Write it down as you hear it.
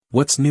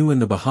What's new in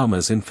the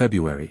Bahamas in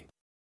February?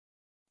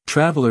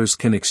 Travelers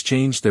can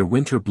exchange their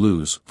winter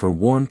blues for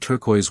warm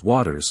turquoise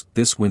waters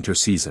this winter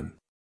season.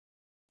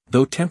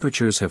 Though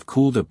temperatures have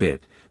cooled a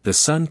bit, the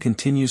sun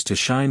continues to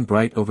shine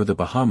bright over the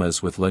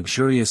Bahamas with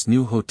luxurious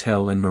new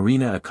hotel and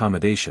marina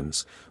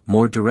accommodations,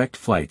 more direct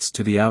flights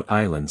to the out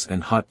islands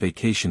and hot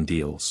vacation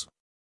deals.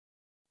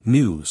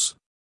 News.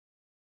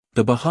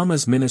 The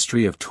Bahamas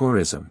Ministry of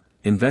Tourism,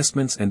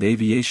 Investments and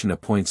Aviation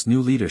appoints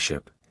new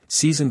leadership.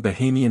 Seasoned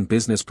Bahamian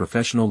business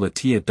professional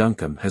Latia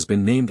Duncombe has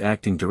been named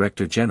Acting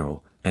Director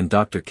General, and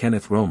Dr.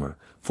 Kenneth Romer,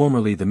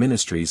 formerly the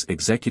ministry's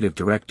Executive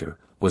Director,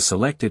 was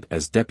selected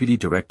as Deputy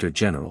Director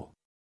General.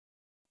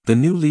 The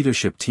new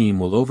leadership team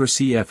will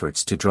oversee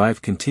efforts to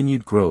drive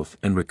continued growth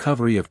and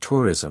recovery of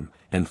tourism,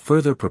 and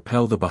further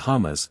propel the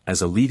Bahamas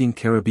as a leading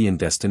Caribbean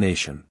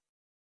destination.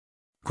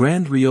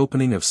 Grand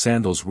reopening of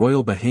Sandals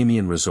Royal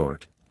Bahamian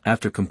Resort.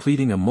 After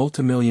completing a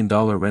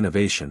multi-million-dollar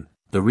renovation,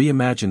 the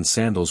reimagined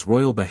Sandals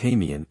Royal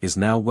Bahamian is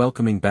now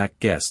welcoming back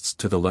guests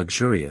to the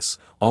luxurious,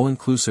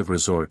 all-inclusive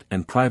resort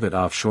and private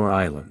offshore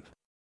island.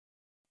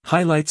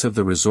 Highlights of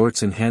the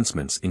resort's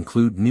enhancements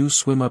include new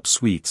swim-up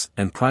suites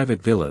and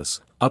private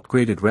villas,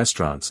 upgraded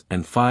restaurants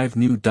and 5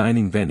 new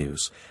dining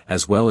venues,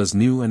 as well as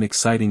new and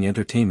exciting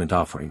entertainment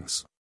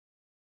offerings.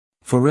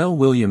 Pharrell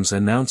Williams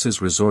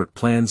announces resort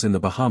plans in the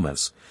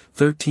Bahamas.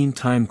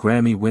 13-time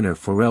Grammy winner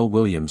Pharrell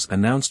Williams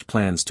announced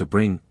plans to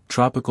bring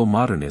tropical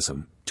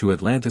modernism to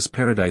Atlantis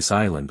Paradise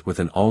Island with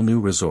an all-new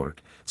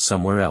resort,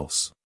 Somewhere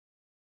Else.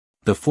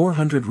 The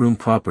 400-room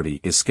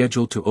property is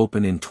scheduled to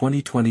open in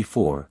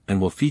 2024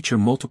 and will feature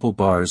multiple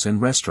bars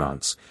and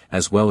restaurants,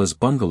 as well as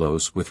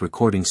bungalows with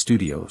recording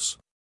studios.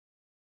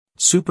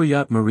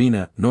 Superyacht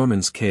Marina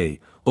Norman's Cay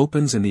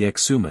opens in the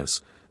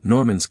Exumas.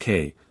 Norman's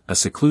Cay, a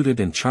secluded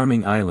and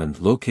charming island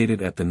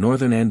located at the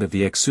northern end of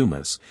the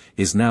Exumas,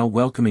 is now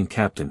welcoming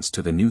captains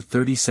to the new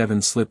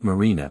 37-slip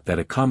marina that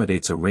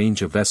accommodates a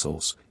range of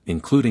vessels,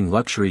 including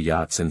luxury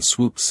yachts and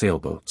swoop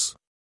sailboats.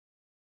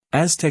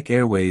 Aztec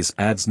Airways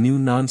adds new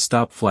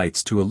non-stop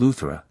flights to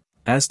Eleuthera.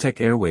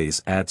 Aztec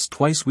Airways adds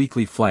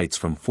twice-weekly flights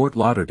from Fort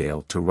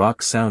Lauderdale to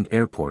Rock Sound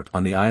Airport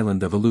on the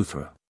island of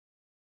Eleuthera.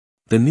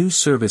 The new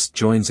service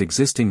joins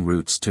existing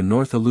routes to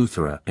North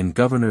Eleuthera and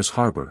Governor's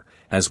Harbor,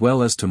 as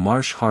well as to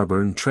Marsh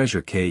Harbor and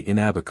Treasure Cay in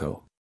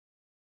Abaco.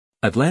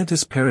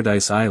 Atlantis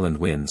Paradise Island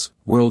wins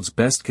World's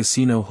Best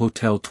Casino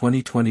Hotel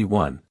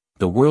 2021.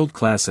 The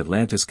world-class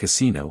Atlantis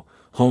Casino,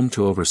 home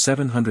to over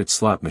 700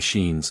 slot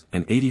machines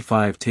and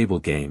 85 table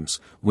games,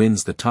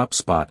 wins the top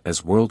spot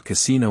as World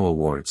Casino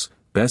Awards,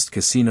 Best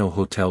Casino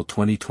Hotel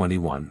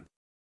 2021.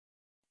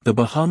 The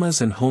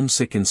Bahamas and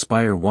Homesick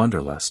inspire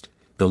Wanderlust.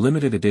 The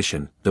limited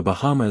edition, The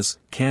Bahamas,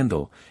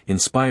 Candle,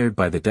 inspired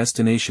by the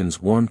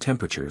destination's warm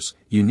temperatures,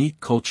 unique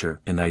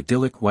culture and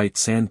idyllic white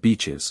sand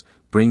beaches,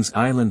 brings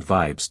island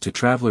vibes to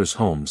travelers'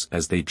 homes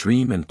as they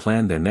dream and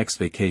plan their next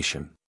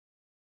vacation.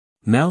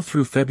 Now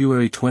through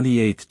February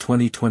 28,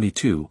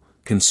 2022,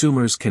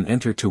 consumers can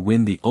enter to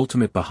win the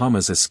ultimate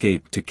Bahamas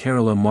escape to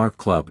Kerala Mar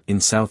Club in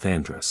South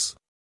Andros.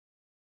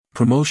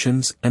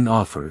 Promotions and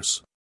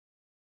offers.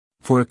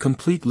 For a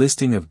complete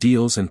listing of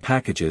deals and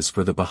packages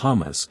for the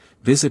Bahamas,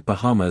 visit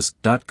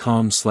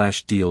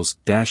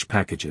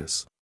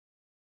bahamas.com/deals-packages.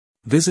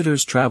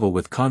 Visitors travel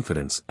with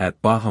confidence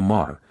at Baha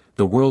Mar.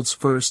 The world's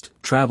first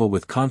Travel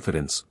with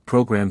Confidence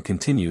program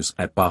continues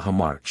at Baha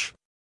March.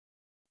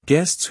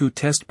 Guests who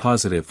test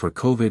positive for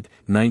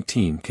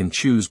COVID-19 can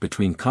choose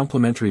between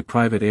complimentary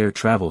private air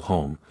travel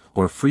home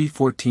or free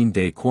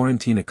 14-day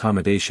quarantine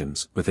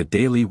accommodations with a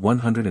daily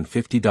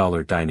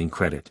 $150 dining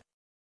credit.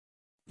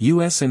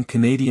 U.S. and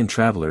Canadian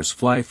travelers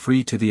fly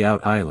free to the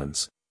out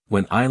islands.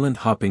 When island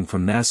hopping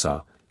from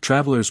Nassau,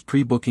 travelers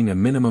pre-booking a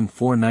minimum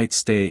 4-night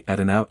stay at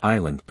an out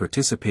island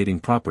participating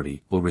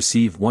property will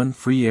receive 1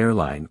 free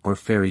airline or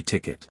ferry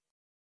ticket.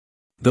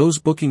 Those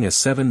booking a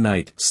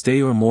 7-night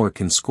stay or more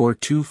can score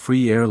 2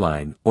 free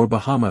airline or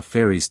Bahama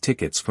Ferries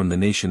tickets from the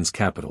nation's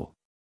capital.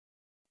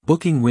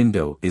 Booking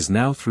window is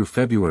now through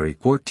February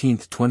 14,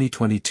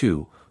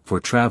 2022, for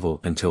travel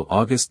until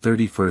August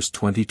 31,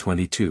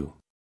 2022.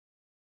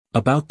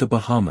 About the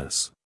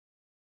Bahamas.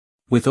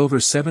 With over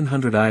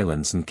 700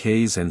 islands and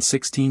cays and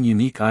 16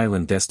 unique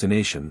island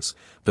destinations,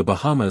 the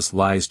Bahamas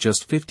lies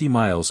just 50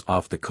 miles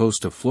off the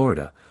coast of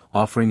Florida,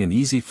 offering an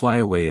easy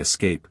flyaway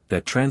escape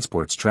that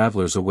transports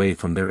travelers away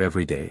from their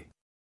everyday.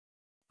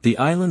 The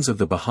islands of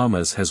the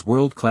Bahamas has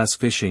world-class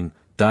fishing,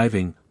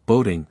 diving,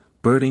 boating,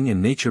 birding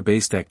and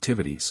nature-based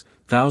activities,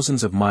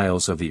 thousands of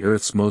miles of the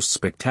Earth's most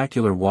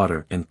spectacular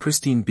water and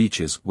pristine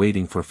beaches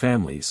waiting for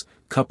families,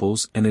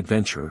 couples and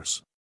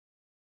adventurers.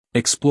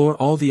 Explore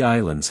all the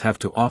islands have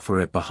to offer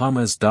at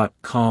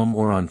bahamas.com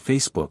or on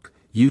Facebook,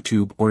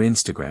 YouTube or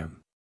Instagram.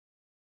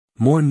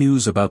 More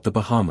news about the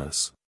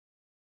Bahamas.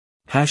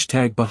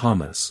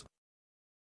 #Bahamas